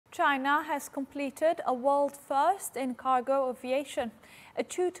China has completed a world first in cargo aviation. A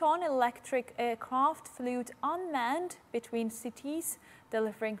 2-ton electric aircraft flew unmanned between cities,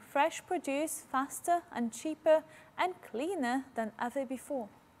 delivering fresh produce faster and cheaper and cleaner than ever before.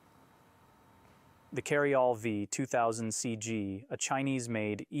 The Carryall V-2000CG, a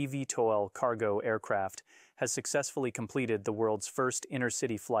Chinese-made eVTOL cargo aircraft, has successfully completed the world's first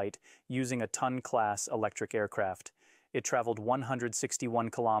intercity flight using a ton-class electric aircraft. It traveled 161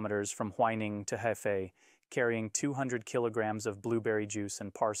 kilometers from Huaining to Hefei, carrying 200 kilograms of blueberry juice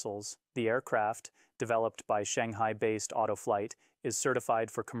and parcels. The aircraft, developed by Shanghai-based Autoflight, is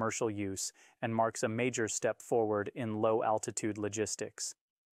certified for commercial use and marks a major step forward in low-altitude logistics.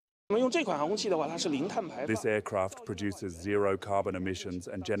 This aircraft produces zero carbon emissions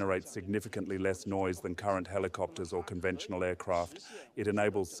and generates significantly less noise than current helicopters or conventional aircraft. It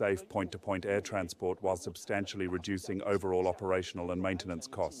enables safe point-to-point air transport while substantially reducing overall operational and maintenance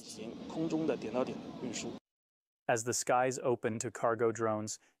costs. As the skies open to cargo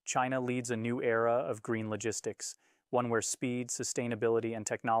drones, China leads a new era of green logistics, one where speed, sustainability, and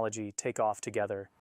technology take off together.